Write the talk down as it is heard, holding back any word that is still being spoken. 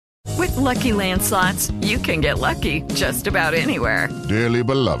With Lucky Land Slots, you can get lucky just about anywhere. Dearly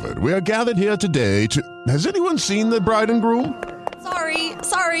beloved, we are gathered here today to... Has anyone seen the bride and groom?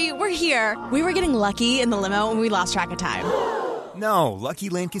 Sorry, we're here. We were getting lucky in the limo and we lost track of time. No, Lucky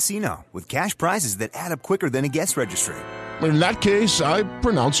Land Casino, with cash prizes that add up quicker than a guest registry. In that case, I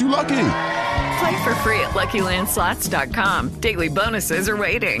pronounce you lucky. Play for free at LuckyLandSlots.com. Daily bonuses are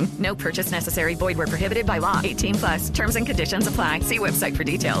waiting. No purchase necessary. Void where prohibited by law. 18+. Terms and conditions apply. See website for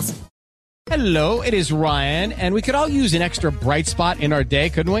details. Hello, it is Ryan, and we could all use an extra bright spot in our day,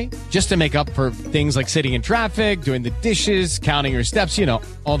 couldn't we? Just to make up for things like sitting in traffic, doing the dishes, counting your steps,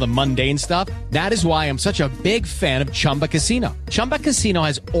 all the mundane stuff. That is why I'm such a big fan of Chumba Casino. Chumba Casino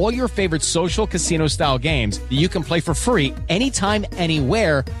has all your favorite social casino-style games that you can play for free anytime,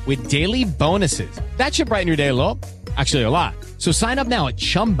 anywhere with daily bonuses. That should brighten your day a little. Actually, a lot. So sign up now at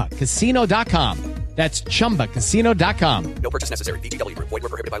ChumbaCasino.com. That's ChumbaCasino.com. No purchase necessary. VGW Group. Void where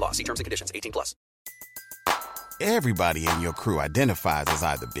prohibited by law. See terms and conditions. 18+. Everybody in your crew identifies as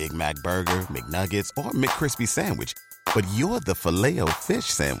either Big Mac Burger, McNuggets, or McCrispy Sandwich. But you're the Filet-O-Fish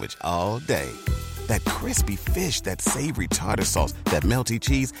Sandwich all day. That crispy fish, that savory tartar sauce, that melty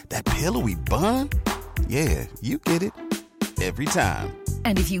cheese, that pillowy bun. Yeah, you get it. Every time.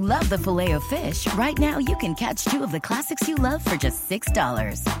 And if you love the Filet-O-Fish, right now you can catch two of the classics you love for just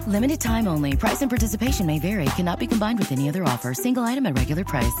 $6. Limited time only. Price and participation may vary. Cannot be combined with any other offer. Single item at regular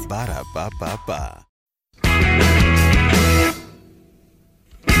price. Ba-da-ba-ba-ba.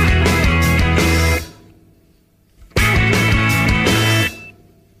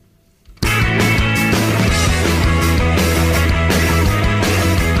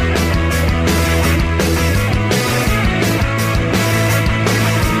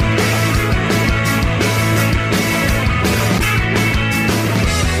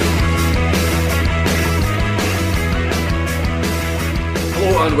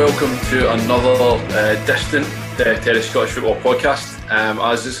 And welcome to another distant Terry Scottish Football podcast.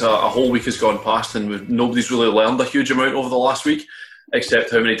 As it's a whole week has gone past and nobody's really learned a huge amount over the last week,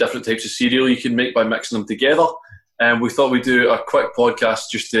 except how many different types of cereal you can make by mixing them together. We thought we'd do a quick podcast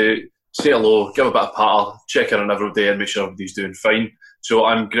just to say hello, give a bit of patter, check in on everybody and make sure everybody's doing fine. So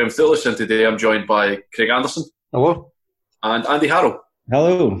I'm Graham Thillis, and today I'm joined by Craig Anderson. Hello. And Andy Harrow.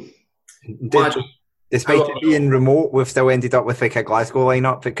 Hello. Despite it being remote, we've still ended up with like a Glasgow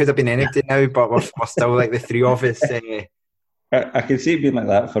lineup. It could have been anything now, but we're still like the three of us. I can see it being like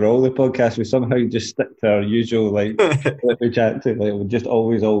that for all the podcasts. We somehow just stick to our usual, like, what we chat to. Like, we're just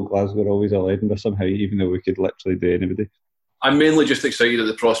always all Glasgow, always all Edinburgh somehow, even though we could literally do anybody. I'm mainly just excited at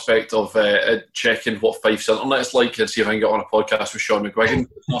the prospect of checking what Fife's internet's like and see if I can get on a podcast with Sean McGuigan.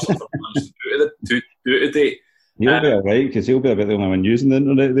 It's not something I've managed to do today. You'll be all right, because he'll be about the only one using the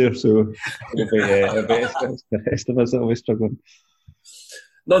internet there, so the rest of us are always struggling.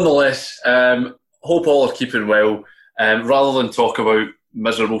 Nonetheless, hope all are keeping well. Rather than talk about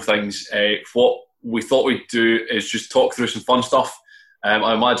miserable things, what we thought we'd do is just talk through some fun stuff.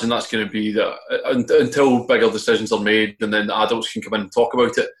 I imagine that's going to be until bigger decisions are made and then the adults can come in and talk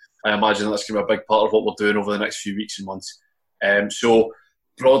about it. I imagine that's going to be a big part of what we're doing over the next few weeks and months. So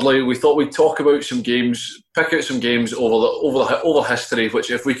broadly, we thought we'd talk about some games, pick out some games over history, which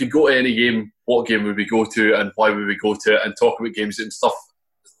if we could go to any game, what game would we go to and why would we go to it, and talk about games and stuff,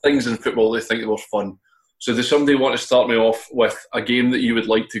 things in football they think were fun. So does somebody want to start me off with a game that you would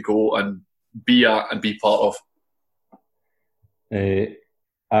like to go and be at and be part of? I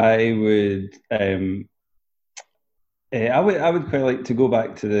would quite like to go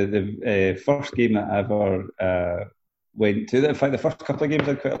back to the first game that I ever went to. In fact, the first couple of games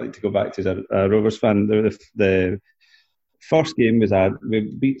I'd quite like to go back to as a Rovers fan. The first game was we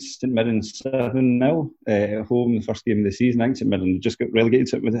beat St Mirren 7-0 at home, the first game of the season. I think St Mirren just got relegated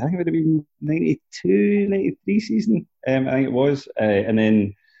to it. I think it would have been 92, 93 season, I think it was. And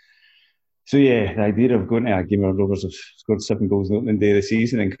then, so yeah, the idea of going to a game where Rovers have scored 7 goals on the opening day of the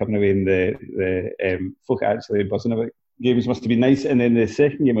season and coming away in the folk actually buzzing about games must have been nice. And then the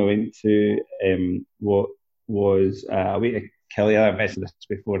second game I went to was away to Killie. I mentioned this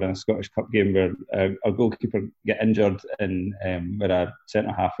before, in a Scottish Cup game where our goalkeeper got injured and where our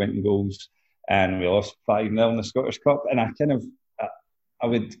centre half went in goals and we lost 5-0 in the Scottish Cup. And I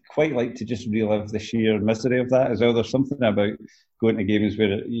would quite like to just relive the sheer misery of that as well. There's something about going to games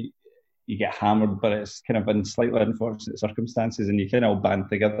where you get hammered, but it's kind of in slightly unfortunate circumstances and you kind of all band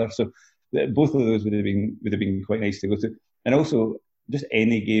together. So both of those would have been quite nice to go to. And also just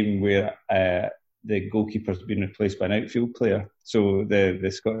any game where the goalkeeper's been replaced by an outfield player. So the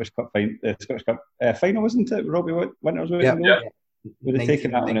Scottish Cup final, wasn't it? Robbie Winters was yeah. would have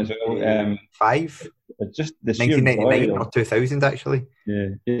taken that one as well. 5? Just the sheer 1999 joy or 2000, actually. Yeah.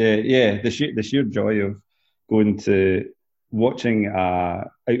 The sheer joy of going to watching a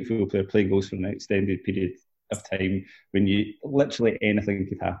outfield player play goals for an extended period of time when literally anything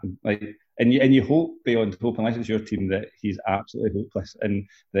could happen. And you hope beyond hope, unless it's your team, that he's absolutely hopeless and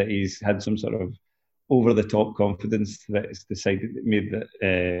that he's had some sort of over the top confidence that it's decided made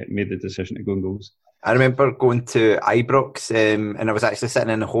the decision to go and goals. I remember going to Ibrox, and I was actually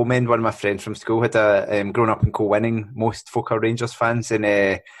sitting in the home end. One of my friends from school had grown up in Kilwinning. Most folk are Rangers fans, and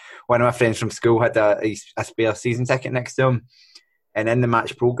one of my friends from school had a spare season ticket next to him. And in the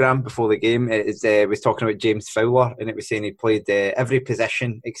match programme before the game, it was talking about James Fowler, and it was saying he played every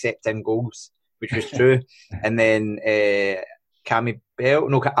position except in goals, which was true. And then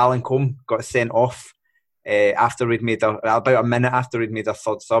Alan Combe got sent off after we'd made about a minute after we'd made our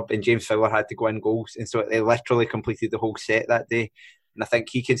third sub, and James Fowler had to go in goals, and so they literally completed the whole set that day. And I think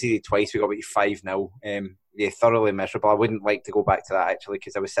he conceded twice. We got beat 5-0. Thoroughly miserable. I wouldn't like to go back to that actually,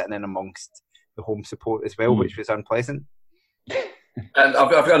 because I was sitting in amongst the home support as well, which was unpleasant. And I've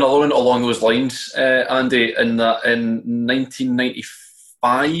got another one along those lines, Andy. In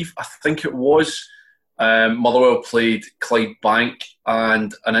 1995, I think it was, Motherwell played Clydebank,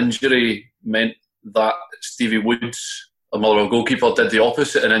 and an injury meant that Stevie Woods, the Motherwell goalkeeper, did the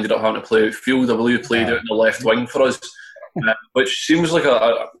opposite and ended up having to play outfield. I believe he played out in the left wing for us, which seems like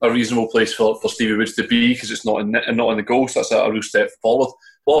a reasonable place for Stevie Woods to be, because it's not in the goal, so that's a real step forward.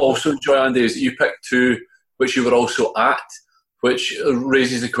 What I also enjoy, Andy, is that you picked two which you were also at, which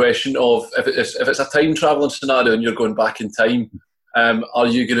raises the question of if it's a time travelling scenario and you're going back in time, are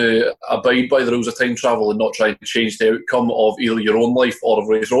you going to abide by the rules of time travel and not try and change the outcome of either your own life or of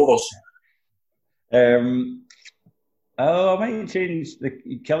Raith Rovers? I might change the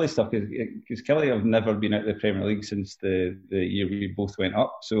Kelly stuff, because Kelly have never been out of the Premier League since the year we both went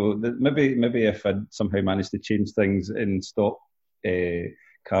up. So maybe if I'd somehow managed to change things and stop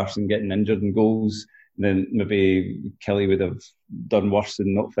Carson getting injured in goals, then maybe Kelly would have done worse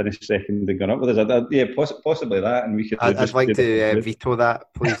and not finished second and gone up with us. Possibly that, and we could. I'd like to veto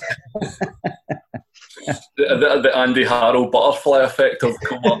that, please. the Andy Harrow butterfly effect of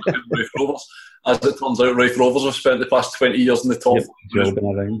Kilmarnock and Raith Rovers. As it turns out, Raith Rovers have spent the past 20 years in the top. Jobbing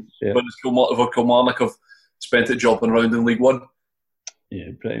around. Yeah. Whereas Kilmarnock have spent it jobbing around in League One. Yeah,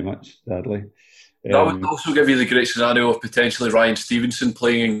 pretty much, sadly. That would also give you the great scenario of potentially Ryan Stevenson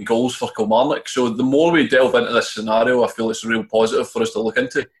playing in goals for Kilmarnock. So the more we delve into this scenario, I feel it's a real positive for us to look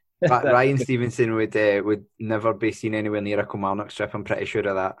into. Ryan Stevenson would never be seen anywhere near a Kilmarnock strip. I'm pretty sure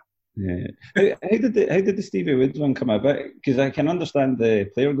of that. Yeah. How did the Stevie Woods one come about? Because I can understand the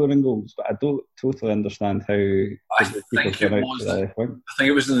player going in goals, but I don't totally understand how. I think it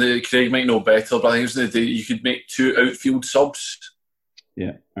was in the. Craig might know better, but I think it was in the day you could make 2 outfield subs.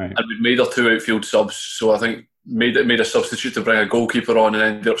 Yeah, right. And we'd made our 2 outfield subs, so I think made a substitute to bring a goalkeeper on, and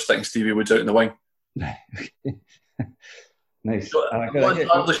ended up sticking Stevie Woods out in the wing. Nice. So I'm not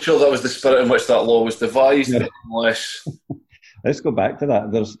entirely sure that was the spirit in which that law was devised, unless. Let's go back to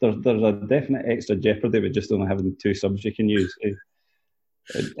that. There's a definite extra jeopardy with just only having 2 subs you can use. It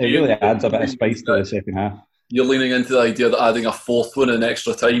really adds a bit of spice to the second half. You're leaning into the idea that adding a 4th one in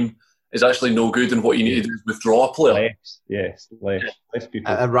extra time is actually no good, and what you need to do is withdraw a player. Less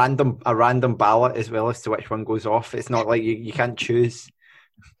people. A random ballot as well as to which one goes off. It's not like you can't choose.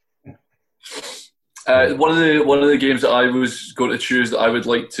 One of the games that I was going to choose that I would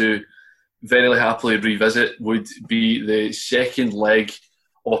like to very happily revisit would be the second leg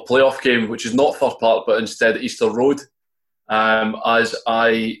of a playoff game, which is not Fir Park but instead Easter Road. As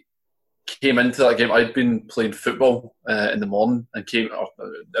I came into that game, I'd been playing football in the morning, and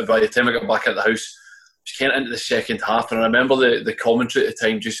by the time I got back at the house, just came into the second half, and I remember the commentary at the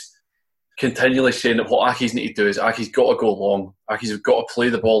time just continually saying that what Accies need to do is Accies got to go long. Accies have got to play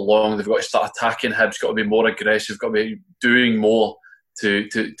the ball long. They've got to start attacking. Hibs got to be more aggressive. Got to be doing more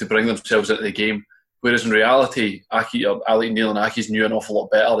to bring themselves into the game. Whereas in reality, Ali Neil and Accies knew an awful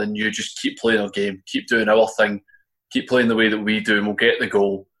lot better than you. Just keep playing our game, keep doing our thing, keep playing the way that we do, and we'll get the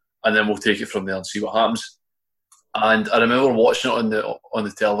goal, and then we'll take it from there and see what happens. And I remember watching it on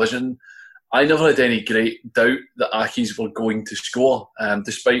the television. I never had any great doubt that Accies were going to score,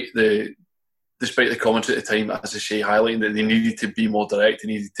 despite the commentary at the time, as I say, highlighting that they needed to be more direct, they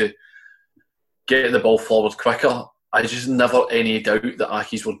needed to get the ball forward quicker. I just never any doubt that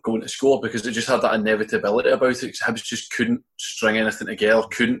Accies were going to score, because it just had that inevitability about it. Hibs just couldn't string anything together,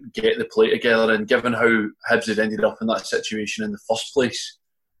 couldn't get the play together, and given how Hibs had ended up in that situation in the first place,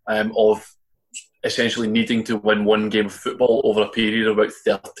 of essentially needing to win one game of football over a period of about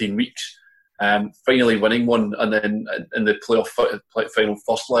 13 weeks, finally winning one, and then in the playoff final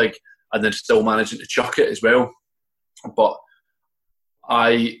first leg, and then still managing to chuck it as well. But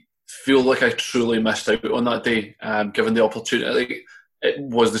I feel like I truly missed out on that day, given the opportunity. It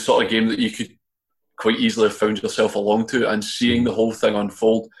was the sort of game that you could quite easily have found yourself along to, and seeing the whole thing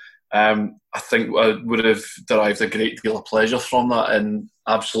unfold, I think I would have derived a great deal of pleasure from that in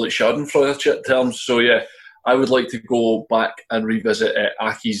absolute Schadenfreude terms. So yeah, I would like to go back and revisit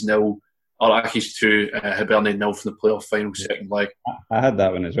Accies 0 or Accies 2, Hibernian 0 from the playoff final second leg. I had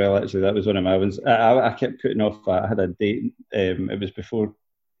that one as well, actually. That was one of my ones. I kept putting off. I had a date. It was before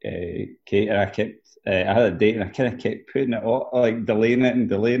Kate, and I had a date, and I kind of kept putting it off, like delaying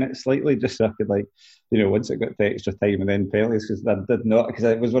it slightly, just so I could, like, once it got to extra time and then penalties, because I did not, because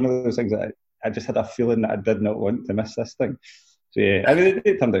it was one of those things that I just had a feeling that I did not want to miss this thing. So yeah, I mean,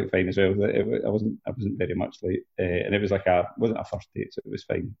 it turned out fine as well. I wasn't very much late, and it was like wasn't a first date, so it was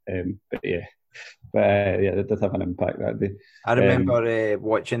fine. But it did have an impact that day. I remember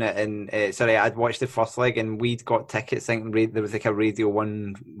watching it, and I'd watched the first leg, and we'd got tickets. I think there was like a Radio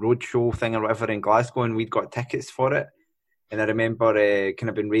 1 roadshow thing or whatever in Glasgow, and we'd got tickets for it. And I remember kind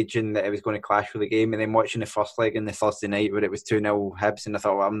of been raging that it was going to clash with the game, and then watching the first leg on the Thursday night where it was 2-0 Hibs, and I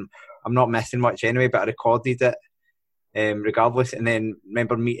thought, well, I'm not missing much anyway, but I recorded it regardless. And then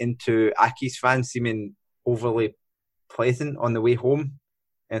remember meeting two Accies fans seeming overly pleasant on the way home,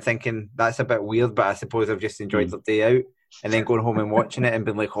 and thinking that's a bit weird, but I suppose I've just enjoyed the day out. And then going home and watching it and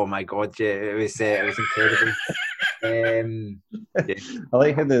being like, oh my god, yeah, it was incredible. I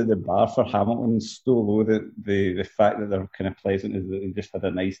like how the bar for Hamilton's so low that the fact that they're kind of pleasant is that they just had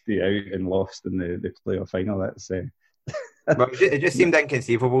a nice day out and lost in the playoff final. That's well, it just seemed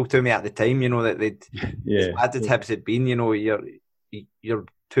inconceivable to me at the time, that they'd as bad as Hibs had been, you're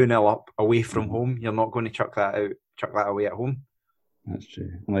 2-0 up away from home. You're not going to chuck that away at home. That's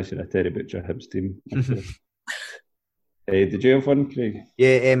true, unless you're a Terry Butcher Hibs team. Did you have one, Craig?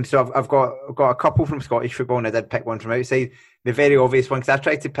 Yeah, so I've got a couple from Scottish football, and I did pick one from outside. The very obvious one, because I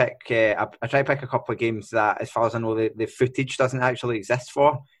tried to pick a couple of games that, as far as I know, the footage doesn't actually exist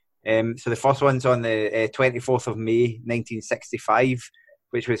for. So the first one's on the 24th of May 1965,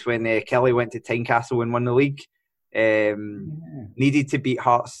 which was when Kelly went to Tynecastle and won the league. Needed to beat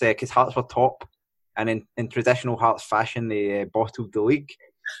Hearts because Hearts were top, and in traditional Hearts fashion, they bottled the league.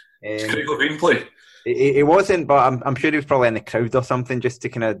 Craig Levein play? It wasn't, but I'm sure he was probably in the crowd or something, just to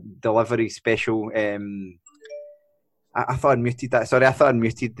kind of deliver his special. I thought I'd muted that. Sorry, I thought I'd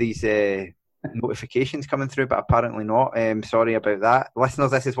muted these notifications coming through, but apparently not. Sorry about that,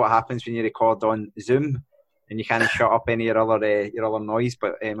 listeners. This is what happens when you record on Zoom, and you can't shut up any of your other noise.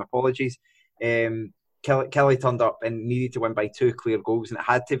 But apologies. Kelly turned up and needed to win by 2 clear goals, and it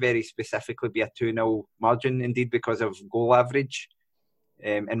had to very specifically be a 2-0 margin, indeed, because of goal average.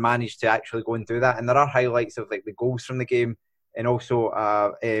 And managed to actually go and do that. And there are highlights of like the goals from the game, and also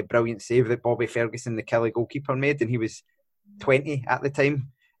a brilliant save that Bobby Ferguson, the Kelly goalkeeper, made, and he was 20 at the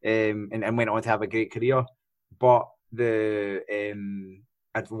time, and went on to have a great career. But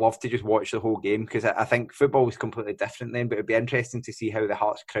I'd love to just watch the whole game, because I think football was completely different then. But it'd be interesting to see how the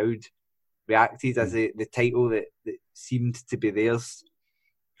Hearts crowd reacted as the title that seemed to be theirs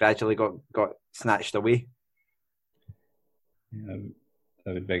gradually got snatched away. Yeah.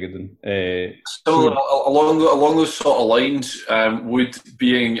 That would be good. So along those sort of lines, would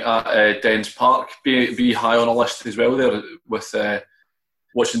being at Dens Park be high on a list as well there, with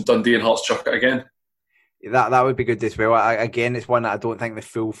watching Dundee and Hearts chuck it again? That would be good as well. Again, it's one that I don't think the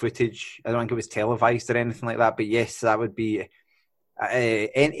full footage, I don't think it was televised or anything like that, but yes, that would be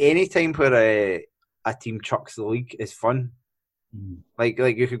any time where a team chucks the league is fun. Like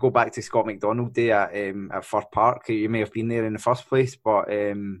you could go back to Scott McDonald Day at Fir Park. You may have been there in the first place, but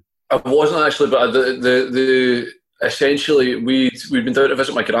I wasn't actually. But the essentially we'd been down to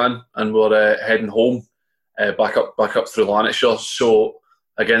visit my gran, and we're heading home back up through Lanarkshire. So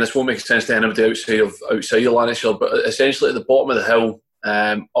again, this won't make sense to anybody outside of Lanarkshire, but essentially at the bottom of the hill,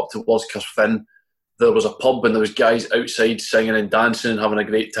 up towards Caerphilly, there was a pub, and there was guys outside singing and dancing and having a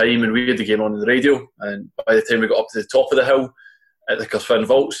great time, and we had the game on the radio. And by the time we got up to the top of the hill at the Caerphilly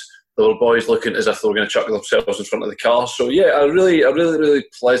Vaults, there were boys looking as if they were going to chuck themselves in front of the car. So yeah, a really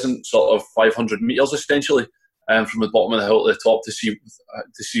pleasant sort of 500 metres essentially, from the bottom of the hill to the top to see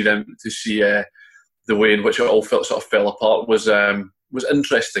the way in which it all sort of fell apart was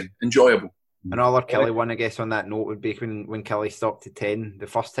interesting, enjoyable. Another Kelly one, I guess, on that note would be when Kelly stopped to 10 the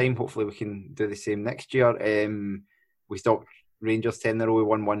first time. Hopefully we can do the same next year. We stopped Rangers 10 in a row. We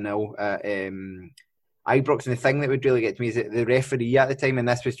won 1-0 at Ibrox, and the thing that would really get to me is that the referee at the time, and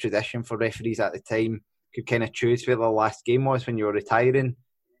this was tradition for referees at the time, could kind of choose where the last game was when you were retiring.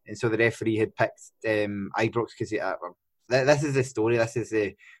 and so the referee had picked Ibrox because this is the story. This is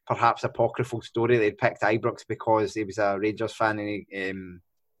the perhaps apocryphal story. They'd picked Ibrox because he was a Rangers fan and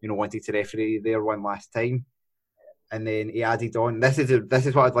he wanted to referee there one last time. And then he added on. This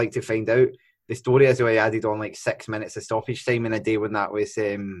is what I'd like to find out. The story is he added on like 6 minutes of stoppage time in a day when that was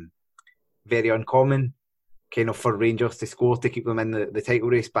very uncommon, kind of for Rangers to score to keep them in the title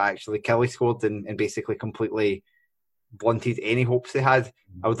race. But actually, Kelly scored and basically completely blunted any hopes they had.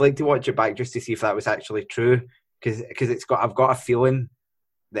 I would like to watch it back just to see if that was actually true, because I've got a feeling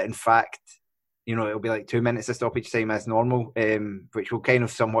that in fact, it'll be like 2 minutes of stoppage time as normal, which will kind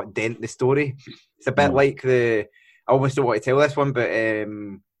of somewhat dent the story. It's a bit like I almost don't want to tell this one, but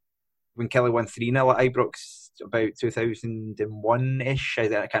when Kelly won 3-0 at Ibrox about 2001-ish,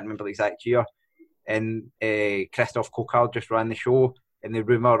 I can't remember the exact year, and Christophe Coquard just ran the show, and the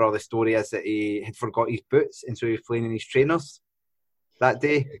rumour or the story is that he had forgot his boots, and so he was playing in his trainers that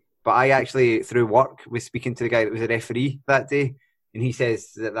day. But I actually, through work, was speaking to the guy that was a referee that day, and he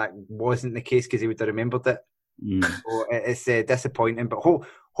says that wasn't the case because he would have remembered it. So it's disappointing, but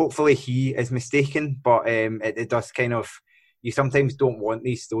hopefully he is mistaken. But it does kind of, you sometimes don't want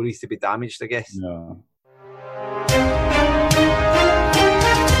these stories to be damaged, I guess. No.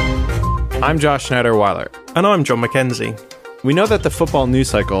 I'm Josh Schneider-Weiler. And I'm John McKenzie. We know that the football news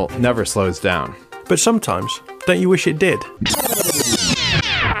cycle never slows down. But sometimes, don't you wish it did?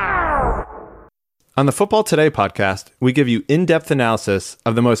 On the Football Today podcast, we give you in-depth analysis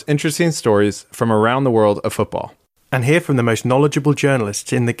of the most interesting stories from around the world of football. And hear from the most knowledgeable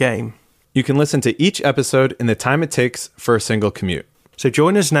journalists in the game. You can listen to each episode in the time it takes for a single commute. So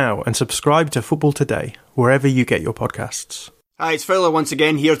join us now and subscribe to Football Today, wherever you get your podcasts. Hi, it's Fowler once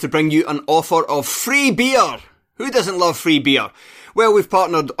again here to bring you an offer of free beer. Who doesn't love free beer? Well, we've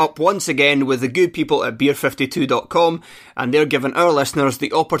partnered up once again with the good people at beer52.com, and they're giving our listeners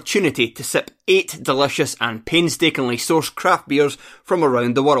the opportunity to sip 8 delicious and painstakingly sourced craft beers from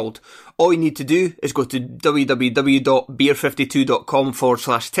around the world. All you need to do is go to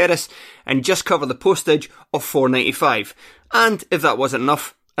www.beer52.com/terrace and just cover the postage of $4.95. And if that wasn't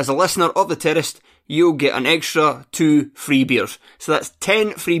enough, as a listener of the Terrace, you'll get an extra 2 free beers. So that's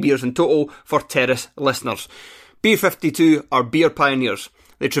 10 free beers in total for Terrace listeners. Beer 52 are beer pioneers.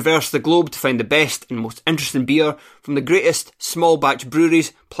 They traverse the globe to find the best and most interesting beer from the greatest small batch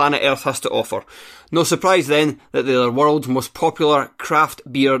breweries planet Earth has to offer. No surprise then that they're the world's most popular craft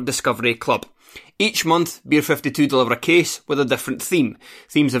beer discovery club. Each month, Beer 52 deliver a case with a different theme.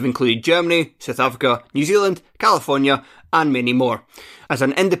 Themes have included Germany, South Africa, New Zealand, California, and many more. As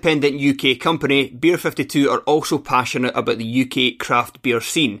an independent UK company, Beer 52 are also passionate about the UK craft beer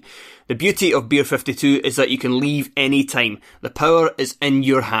scene. The beauty of Beer 52 is that you can leave any time. The power is in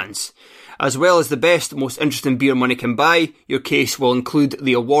your hands. As well as the best, most interesting beer money can buy, your case will include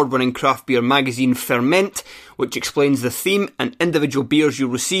the award-winning craft beer magazine Ferment, which explains the theme and individual beers you'll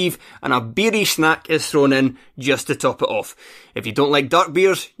receive, and a beery snack is thrown in just to top it off. If you don't like dark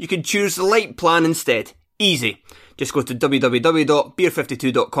beers, you can choose the light plan instead. Easy. Just go to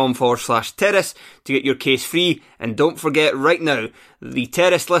www.beer52.com/terrace to get your case free, and don't forget right now, the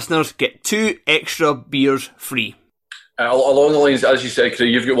Terrace listeners get 2 extra beers free. Along the lines, as you said,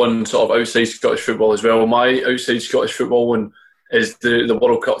 Craig, you've got one sort of outside Scottish football as well. My outside Scottish football one is the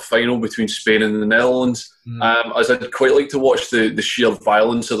World Cup final between Spain and the Netherlands. As I'd quite like to watch the sheer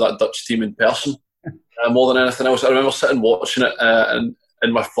violence of that Dutch team in person more than anything else. I remember sitting watching it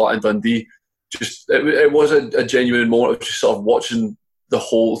in my flat in Dundee. It was a genuine moment of just sort of watching the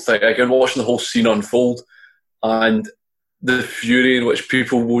whole thing, again, watching the whole scene unfold, and the fury in which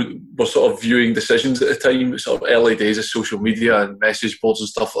people were sort of viewing decisions at the time, sort of early days of social media and message boards and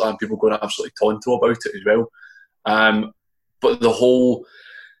stuff like that, and people going absolutely tonto about it as well. But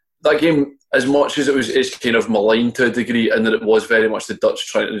that game, as much as it's kind of maligned to a degree, and that it was very much the Dutch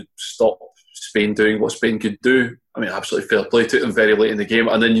trying to stop Spain doing what Spain could do. I mean, absolutely fair play to them very late in the game,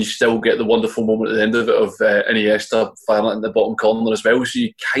 and then you still get the wonderful moment at the end of it of Iniesta firing it in the bottom corner as well. So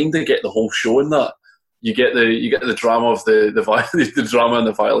you kind of get the whole show in that. You get the drama of the drama and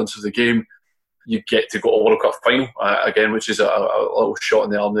the violence of the game. You get to go to a World Cup final again, which is a little shot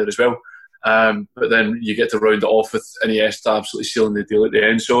in the arm there as well. But then you get to round it off with Iniesta absolutely sealing the deal at the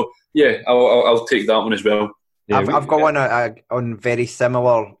end. So yeah, I'll take that one as well. Yeah, I've got one on very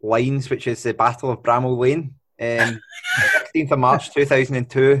similar lines, which is the Battle of Bramall Lane. 16th of March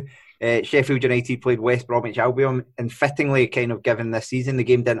 2002, Sheffield United played West Bromwich Albion, and fittingly, kind of given this season, the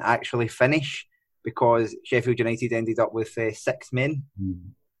game didn't actually finish because Sheffield United ended up with 6 men,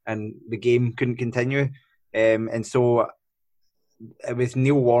 and the game couldn't continue. And so it was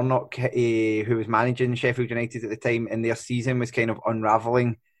Neil Warnock who was managing Sheffield United at the time, and their season was kind of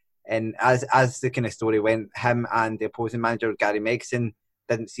unravelling And as the kind of story went, him and the opposing manager, Gary Megson,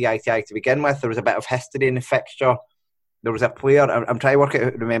 didn't see eye to eye to begin with. There was a bit of history in the fixture. There was a player, I'm trying to work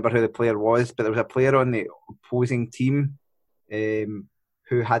out, remember who the player was, but there was a player on the opposing team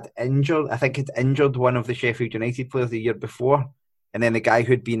who had injured, I think had injured one of the Sheffield United players the year before. And then the guy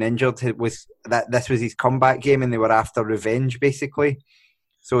who'd been injured, this was his comeback game, and they were after revenge, basically.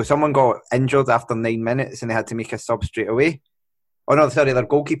 So someone got injured after 9 minutes and they had to make a sub straight away. Oh no, sorry, their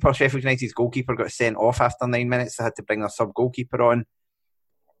goalkeeper, Sheffield United's goalkeeper, got sent off after 9 minutes. They had to bring their sub-goalkeeper on.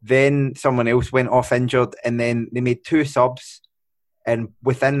 Then someone else went off injured, and then they made 2 subs, and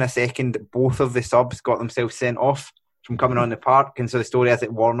within a second, both of the subs got themselves sent off from coming on the park. And so the story is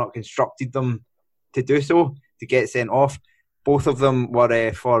that Warnock instructed them to do so, to get sent off. Both of them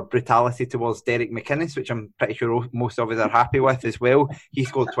were for brutality towards Derek McInnes, which I'm pretty sure most of us are happy with as well. He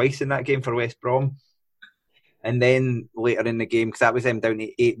scored twice in that game for West Brom. And then later in the game, because that was them down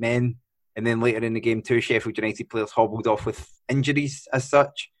to 8 men, and then later in the game, 2 Sheffield United players hobbled off with injuries as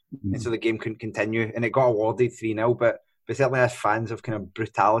such. And so the game couldn't continue. And it got awarded 3-0. But certainly as fans of kind of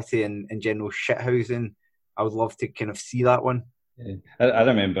brutality and general shithousing, I would love to kind of see that one. Yeah. I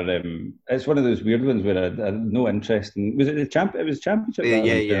remember it's one of those weird ones where I had no interest in. Was it the It was Championship.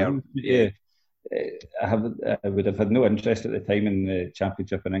 Yeah. I would have had no interest at the time in the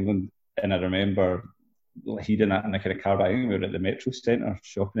Championship in England, and I remember hearing that in a kind of car. I think we were at the Metro Centre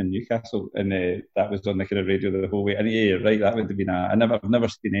shopping in Newcastle, and that was on the kind of radio the whole way. And yeah, right, that would have been I've never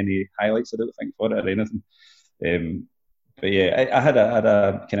seen any highlights, I don't think, for it or anything. But yeah, I had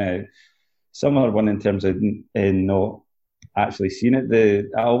a kind of similar one in terms of not actually seen it.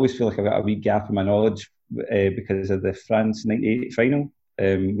 I always feel like I've got a wee gap in my knowledge because of the France '98 final.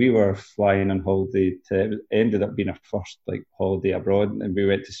 We were flying on holiday it ended up being our first holiday abroad, and we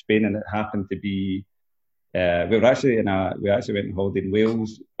went to Spain, and it happened to be we actually went on holiday in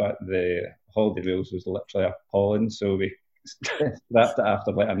Wales, but the holiday in Wales was literally appalling, so we wrapped it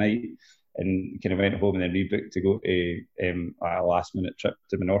after a night and kind of went home and then rebooked to go to a last minute trip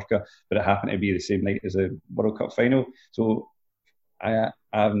to Menorca, but it happened to be the same night as the World Cup final. So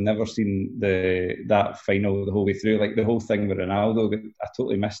I've never seen that final the whole way through, the whole thing with Ronaldo. I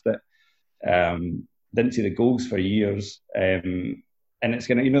totally missed it. Didn't see the goals for years, and it's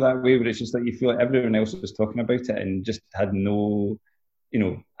kind of that way where it's just you feel like everyone else was talking about it and just had no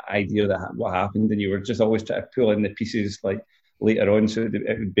idea that what happened, and you were just always trying to pull in the pieces later on. So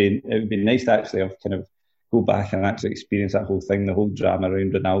it would be nice to actually have kind of go back and actually experience that whole thing, the whole drama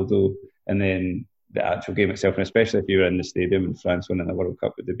around Ronaldo, and then the actual game itself, and especially if you were in the stadium in France winning the World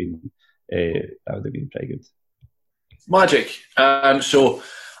Cup, would have been pretty good. Magic. So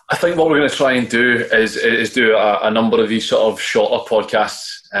I think what we're going to try and do is do a number of these sort of shorter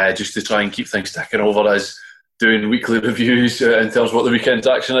podcasts just to try and keep things ticking over, as doing weekly reviews in terms of what the weekend's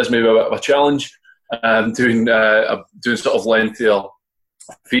action is, maybe a bit of a challenge. Doing sort of lengthier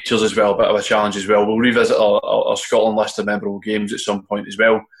features as well, a bit of a challenge as well. We'll revisit our Scotland list of memorable games at some point as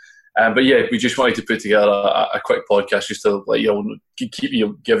well. But yeah, we just wanted to put together a quick podcast just to let you all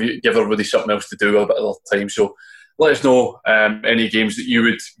give everybody something else to do a bit of their time. So let us know any games that you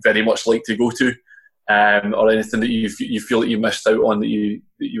would very much like to go to, or anything that you feel that you missed out on that you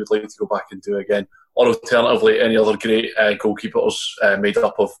would like to go back and do again. Or alternatively, any other great goalkeepers made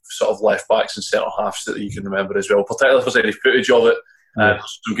up of sort of left backs and centre halves that you can remember as well. Particularly if there's any footage of it.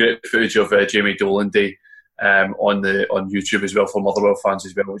 Some great footage of Jamie Dolan Day on YouTube as well for Motherwell fans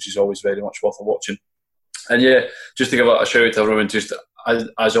as well, which is always very much worth watching. And yeah, just to give a shout out to everyone, just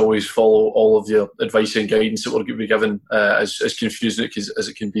as always, follow all of your advice and guidance that we're going to be given, as confusing as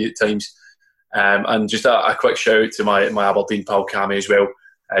it can be at times. And just a quick shout out to my Aberdeen pal Cammy as well,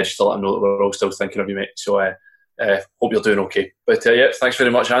 just to let him know that we're all still thinking of you, mate. So hope you're doing okay. But yeah, thanks very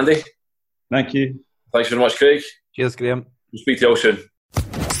much, Andy. Thank you. Thanks very much, Craig. Cheers, Graham. We'll speak to you all soon.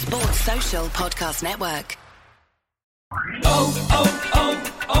 Sports Social Podcast Network.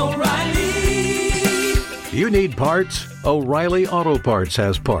 O'Reilly. You need parts? O'Reilly Auto Parts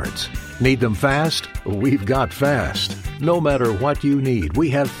has parts. Need them fast? We've got fast. No matter what you need, we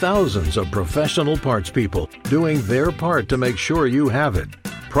have thousands of professional parts people doing their part to make sure you have it.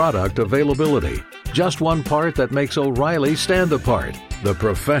 Product availability. Just one part that makes O'Reilly stand apart. The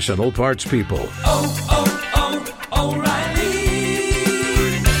professional parts people. O'Reilly.